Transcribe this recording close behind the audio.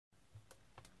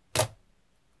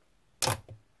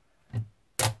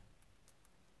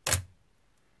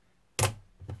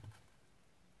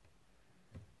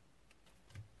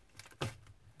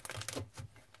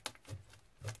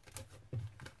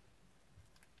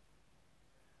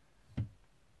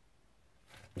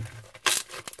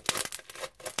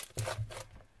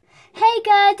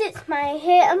it's Maya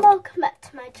here and welcome back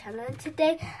to my channel. And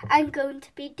today I'm going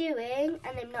to be doing,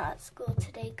 and I'm not at school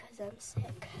today because I'm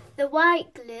sick, the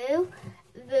white glue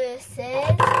versus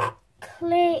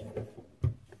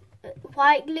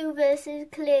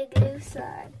clear glue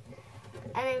slime.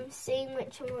 And I'm seeing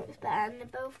which one works better, and they're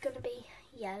both going to be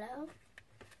yellow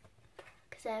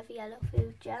because I have yellow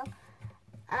food gel.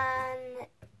 And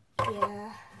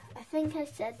yeah, I think I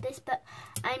said this, but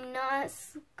I'm not at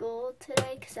school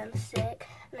today because I'm sick.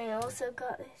 And I also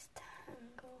got this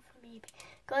tangle from eBay.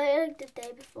 Got it like the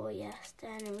day before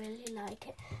yesterday and I really like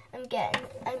it.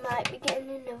 I might be getting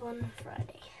another one on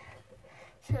Friday.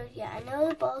 So yeah, I know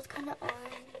the ball's kind of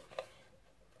orange.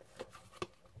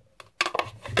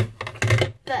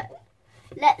 But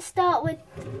let's start with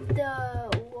the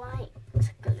white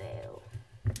glue.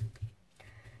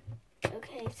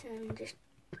 Okay, so I'm just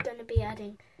going to be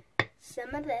adding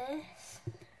some of this.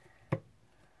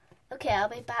 Okay, I'll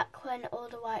be back when all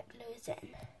the white glue is in.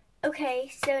 Okay,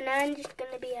 so now I'm just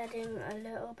going to be adding a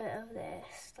little bit of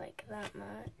this, like that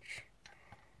much.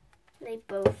 They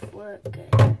both work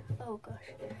good. Oh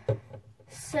gosh.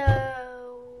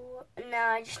 So now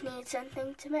I just need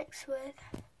something to mix with.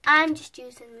 I'm just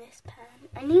using this pen.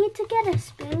 I need to get a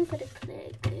spoon for the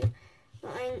clear glue.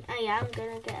 But I am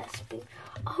going to get a spoon.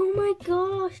 Oh my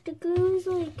gosh, the glue's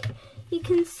like, you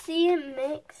can see it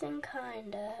mixing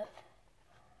kind of.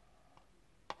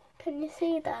 Can you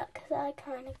see that? Because I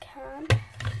kind of can.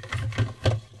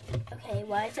 Okay,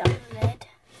 why is it on the lid?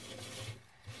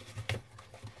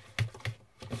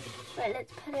 Right,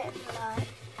 let's put it in the light.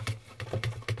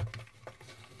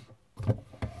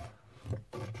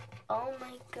 Oh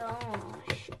my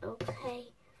gosh,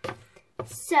 okay.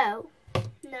 So,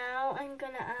 now I'm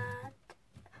going to add,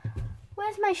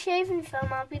 where's my shaving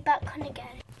foam? I'll be back when I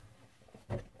get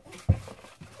it.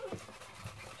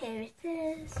 Here it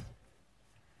is.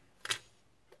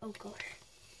 Oh gosh.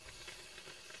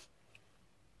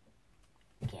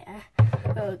 Yeah,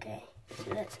 okay,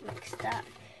 so let's mix that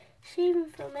shaving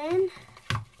foam in.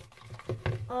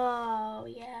 Oh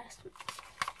yes.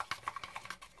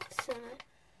 So,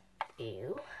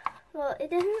 ew. Well, it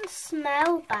doesn't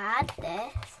smell bad,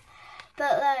 this.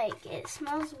 But like, it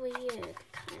smells weird,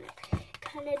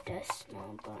 kind of does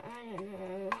smell, but I don't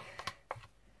know.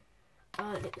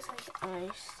 Oh, it looks like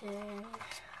icing.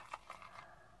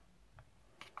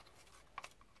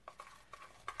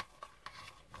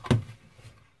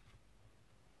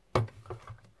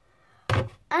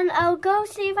 And I'll go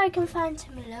see if I can find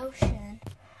some lotion.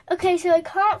 Okay, so I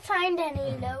can't find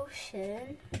any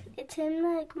lotion. It's in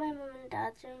like my mum and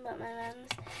dad's room, but my mum's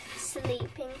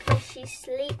sleeping because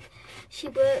she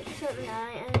works at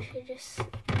night and she just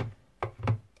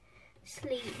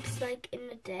sleeps like in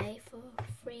the day for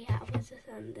 3 hours or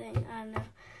something, I don't know.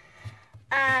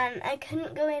 And I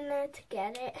couldn't go in there to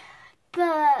get it,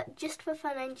 but just for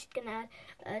fun I'm just gonna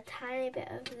add a tiny bit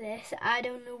of this. I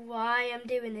don't know why I'm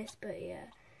doing this, but yeah.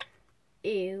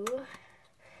 Ew.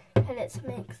 Okay, let's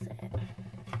mix it.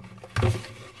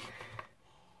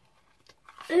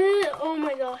 Oh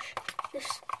my gosh,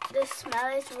 this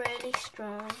smell is really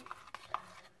strong.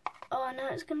 Oh no,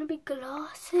 it's gonna be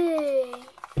glossy.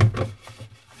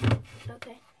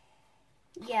 Okay.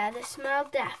 Yeah, the smell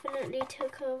definitely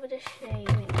took over the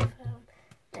shaving foam.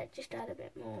 Let's just add a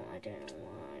bit more. I don't know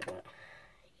why, but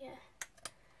yeah.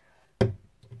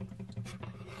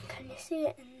 Can you see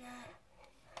it in there?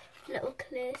 Little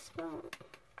clear spot.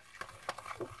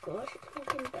 Oh gosh, it's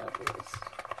making bubbles.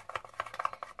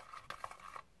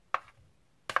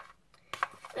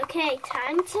 Okay,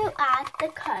 time to add the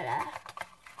colour.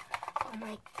 Oh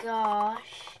my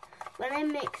gosh. When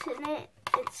I'm mixing it,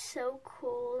 it's so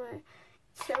cool and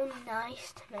it's so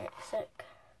nice to mix it.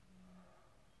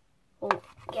 Oh,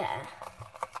 yeah.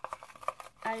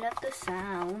 I love the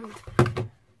sound.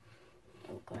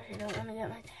 Oh gosh, I don't want to get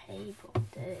my table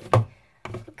dirty.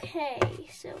 Okay,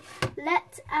 so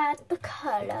let's add the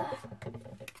colour.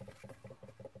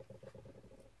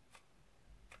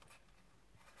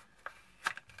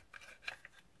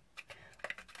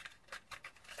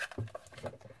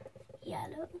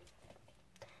 Yellow,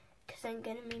 because I'm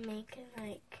going to be making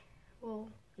like, well,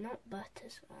 not butter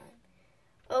slime.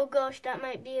 Oh gosh, that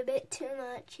might be a bit too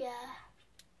much, yeah.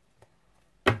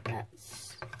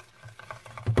 That's,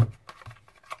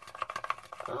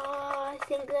 oh, I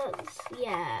think that's,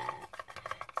 yeah.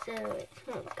 So it's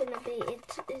not going to be,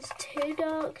 it's too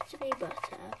dark to be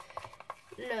butter.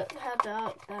 Look how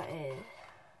dark that is.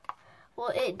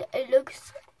 Well, it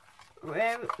looks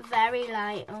very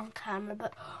light on camera,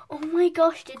 but oh my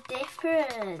gosh, the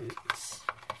difference.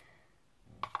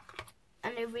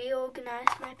 And I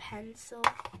reorganized my pencil.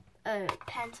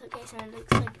 pencil case and it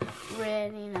looks like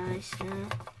really nice now.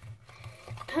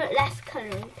 Put less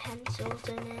colouring pencils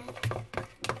in it.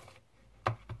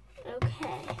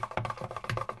 Okay.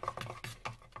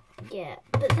 Yeah,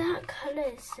 but that colour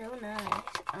is so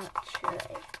nice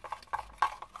actually.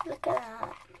 Look at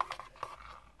that.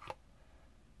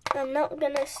 I'm not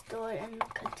going to store it in the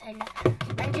container.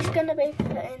 I'm just going to be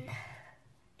putting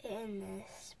it in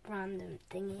this random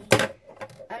thingy.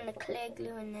 And the clear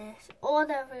glue in this all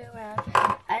the way around.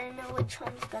 I don't know which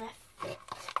one's going to fit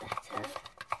better.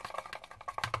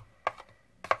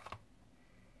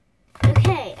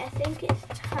 Okay, I think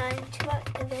it's time to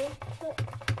activate it.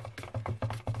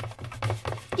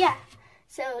 Yeah,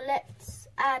 so let's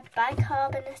add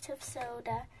bicarbonate of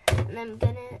soda. And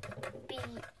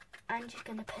I'm just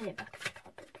going to put it back in the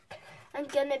cupboard. I'm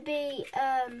going to be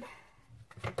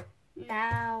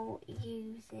now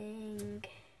using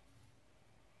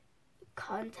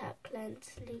contact lens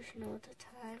solution all the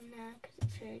time now because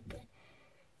it's very good.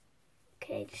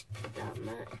 Okay, just that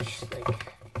much,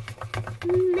 like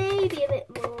maybe a bit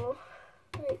more,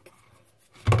 like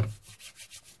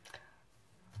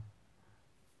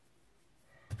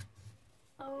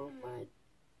oh my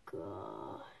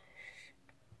gosh,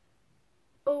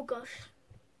 oh gosh,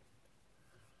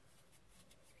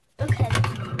 okay,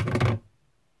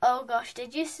 oh gosh,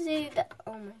 did you see that?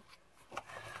 Oh my.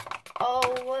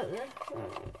 Oh, what the?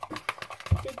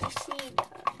 Did you see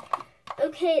that?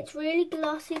 Okay, it's really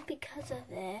glossy because of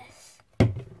this.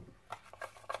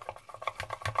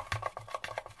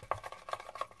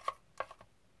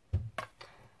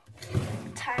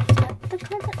 Time to add the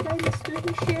contact lens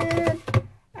solution,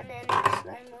 and then the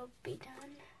slime will be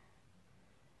done.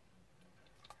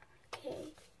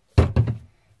 Okay.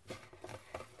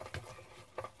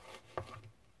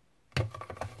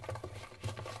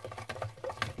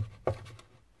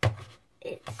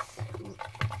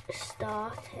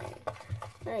 Starting,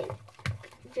 like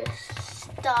just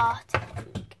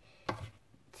starting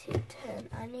to turn.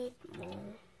 I need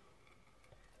more.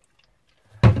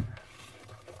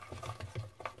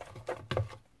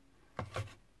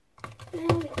 There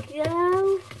we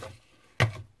go.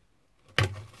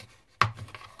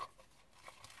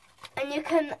 And you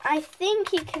can, I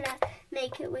think you can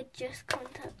make it with just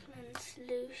contact lens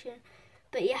solution,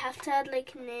 but you have to add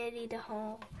like nearly the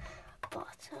whole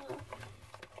bottle.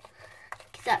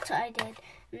 That's what I did,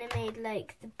 and it made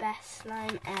like the best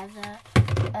slime ever,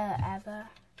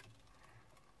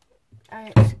 and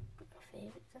it's my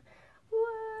favourite.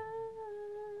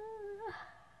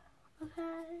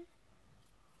 Okay.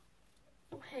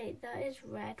 Okay, that is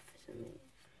red for some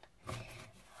reason.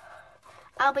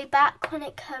 I'll be back when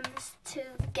it comes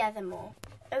together more.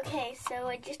 Okay, so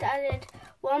I just added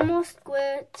one more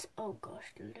squirt. Oh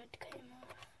gosh, the lid came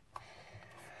off.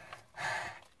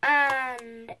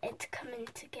 And it's coming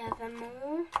together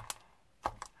more.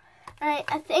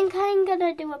 I think I'm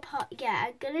gonna do a part. Yeah,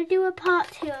 I'm gonna do a part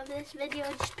 2 of this video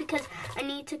just because I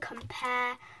need to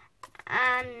compare,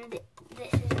 and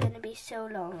this is gonna be so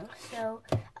long. So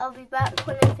I'll be back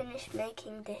when I finish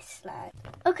making this slime.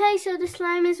 Okay, so the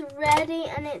slime is ready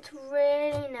and it's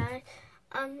really nice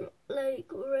and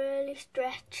like really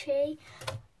stretchy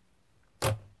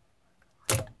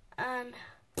and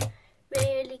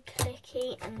really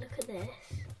clicky, and look at this.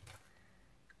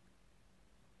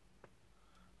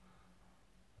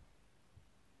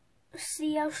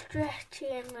 See how stretchy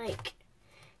and like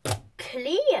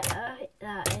clear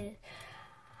that is.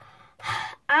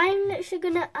 I'm literally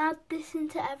gonna add this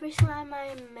into every slime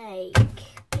I make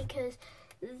because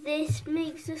this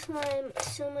makes the slime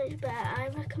so much better. I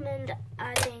recommend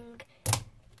adding,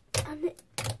 and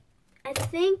I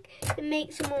think it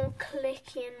makes it more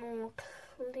clicky and more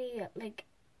clear, like,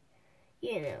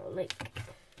 you know, like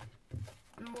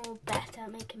more better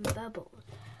making bubbles.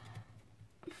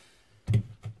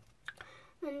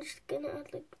 I'm just gonna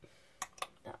add like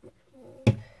that much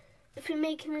more. If you're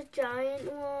making a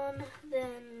giant one,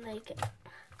 then like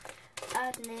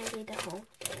add nearly the whole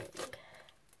thing.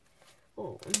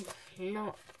 Oh,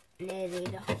 not nearly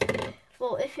the whole thing.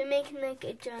 Well, if you're making like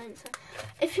a giant slime,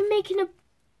 if you're making a,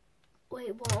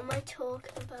 wait, what am I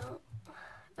talking about?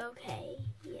 Okay,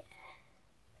 yeah.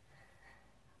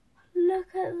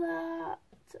 Look at that.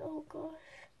 Oh gosh.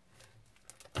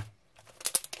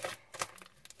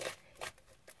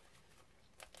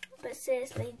 But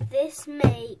seriously, this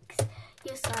makes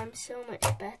your slime so much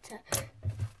better.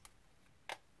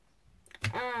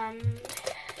 And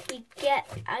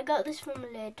I got this from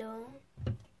Lidl.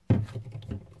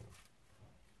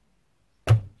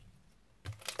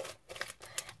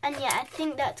 And yeah, I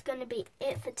think that's going to be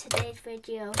it for today's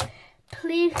video.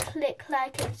 Please click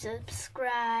like and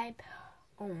subscribe.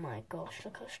 Oh my gosh,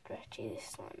 look how stretchy this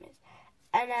slime is.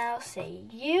 And I'll see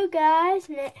you guys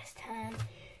next time.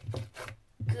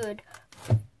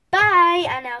 Goodbye,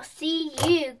 and I'll see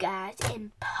you guys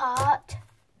in part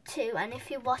 2. And if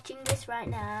you're watching this right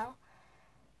now,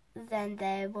 then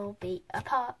there will be a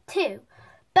part 2.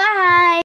 Bye!